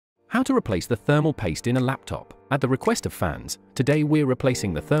How to replace the thermal paste in a laptop. At the request of fans, today we're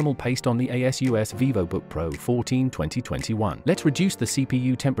replacing the thermal paste on the ASUS Vivobook Pro 14 2021. Let's reduce the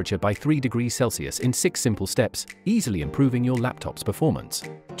CPU temperature by 3 degrees Celsius in 6 simple steps, easily improving your laptop's performance.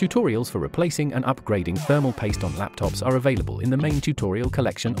 Tutorials for replacing and upgrading thermal paste on laptops are available in the main tutorial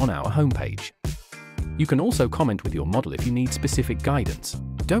collection on our homepage. You can also comment with your model if you need specific guidance.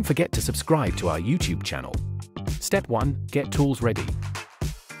 Don't forget to subscribe to our YouTube channel. Step 1. Get tools ready.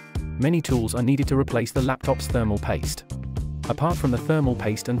 Many tools are needed to replace the laptop's thermal paste. Apart from the thermal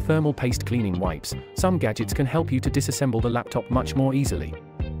paste and thermal paste cleaning wipes, some gadgets can help you to disassemble the laptop much more easily.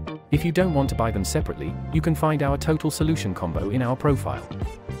 If you don't want to buy them separately, you can find our total solution combo in our profile.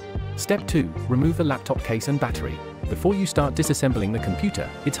 Step 2. Remove the laptop case and battery. Before you start disassembling the computer,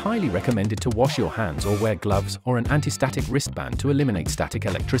 it's highly recommended to wash your hands or wear gloves or an anti-static wristband to eliminate static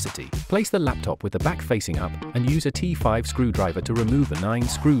electricity. Place the laptop with the back facing up and use a T5 screwdriver to remove the 9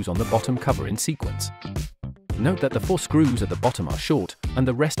 screws on the bottom cover in sequence. Note that the 4 screws at the bottom are short and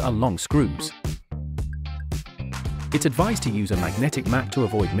the rest are long screws. It's advised to use a magnetic mat to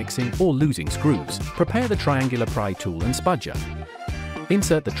avoid mixing or losing screws. Prepare the triangular pry tool and spudger.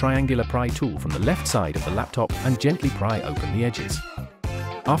 Insert the triangular pry tool from the left side of the laptop and gently pry open the edges.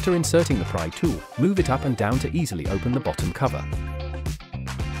 After inserting the pry tool, move it up and down to easily open the bottom cover.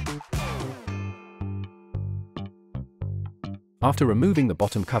 After removing the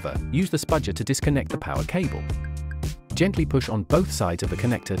bottom cover, use the spudger to disconnect the power cable. Gently push on both sides of the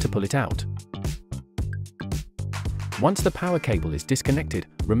connector to pull it out. Once the power cable is disconnected,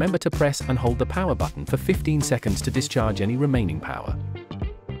 remember to press and hold the power button for 15 seconds to discharge any remaining power.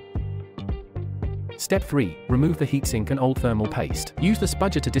 Step 3. Remove the heatsink and old thermal paste. Use the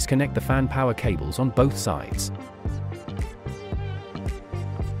spudger to disconnect the fan power cables on both sides.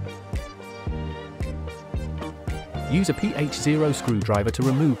 Use a PH0 screwdriver to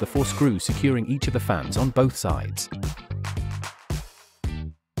remove the 4 screws securing each of the fans on both sides.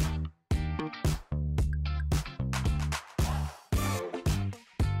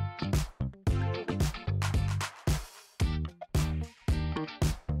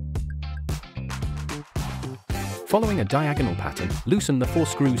 Following a diagonal pattern, loosen the 4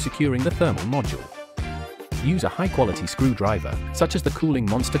 screws securing the thermal module. Use a high-quality screwdriver, such as the Kooling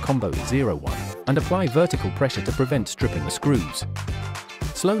Monster Combo 01, and apply vertical pressure to prevent stripping the screws.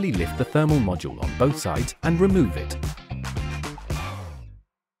 Slowly lift the thermal module on both sides and remove it.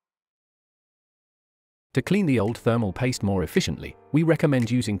 To clean the old thermal paste more efficiently, we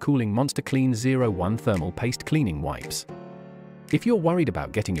recommend using Kooling Monster Clean 01 thermal paste cleaning wipes. If you're worried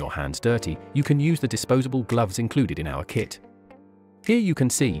about getting your hands dirty, you can use the disposable gloves included in our kit. Here you can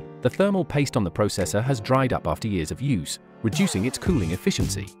see, the thermal paste on the processor has dried up after years of use, reducing its cooling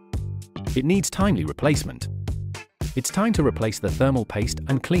efficiency. It needs timely replacement. It's time to replace the thermal paste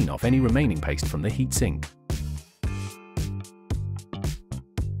and clean off any remaining paste from the heatsink.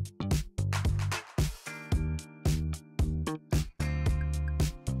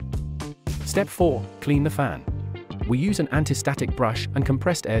 Step 4. Clean the fan. We use an anti-static brush and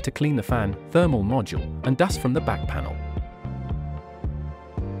compressed air to clean the fan, thermal module, and dust from the back panel.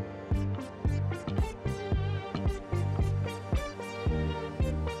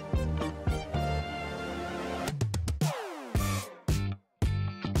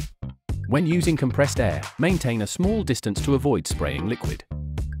 When using compressed air, maintain a small distance to avoid spraying liquid.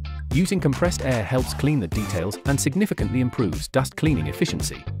 Using compressed air helps clean the details and significantly improves dust cleaning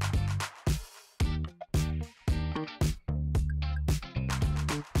efficiency.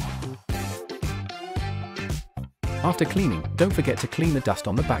 After cleaning, don't forget to clean the dust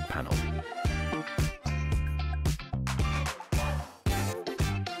on the back panel.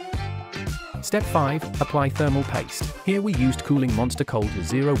 Step 5. Apply thermal paste. Here we used Kooling Monster Cold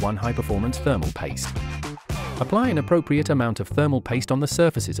 01 high-performance thermal paste. Apply an appropriate amount of thermal paste on the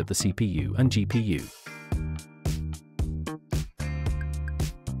surfaces of the CPU and GPU.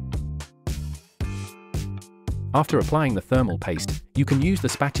 After applying the thermal paste, you can use the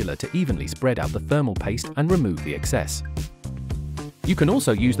spatula to evenly spread out the thermal paste and remove the excess. You can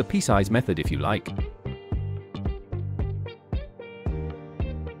also use the pea-size method if you like.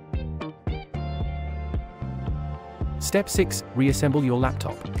 Step 6. Reassemble your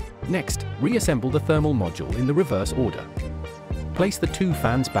laptop. Next, reassemble the thermal module in the reverse order. Place the 2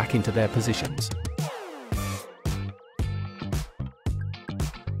 fans back into their positions.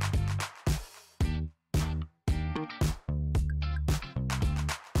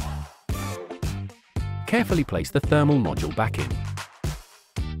 Carefully place the thermal module back in.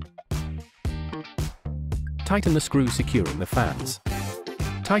 Tighten the screws securing the fans.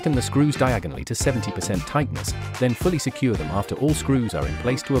 Tighten the screws diagonally to 70% tightness, then fully secure them after all screws are in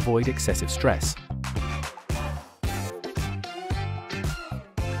place to avoid excessive stress.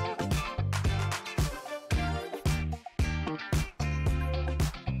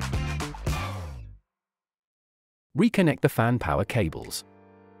 Reconnect the fan power cables.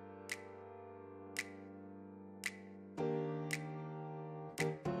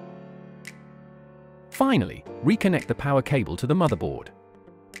 Finally, reconnect the power cable to the motherboard.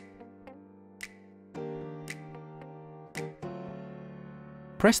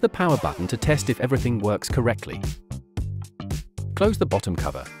 Press the power button to test if everything works correctly. Close the bottom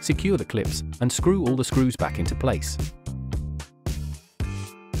cover, secure the clips, and screw all the screws back into place.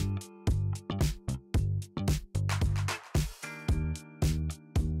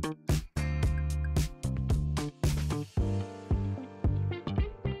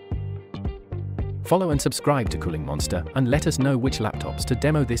 Follow and subscribe to Kooling Monster and let us know which laptops to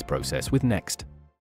demo this process with next.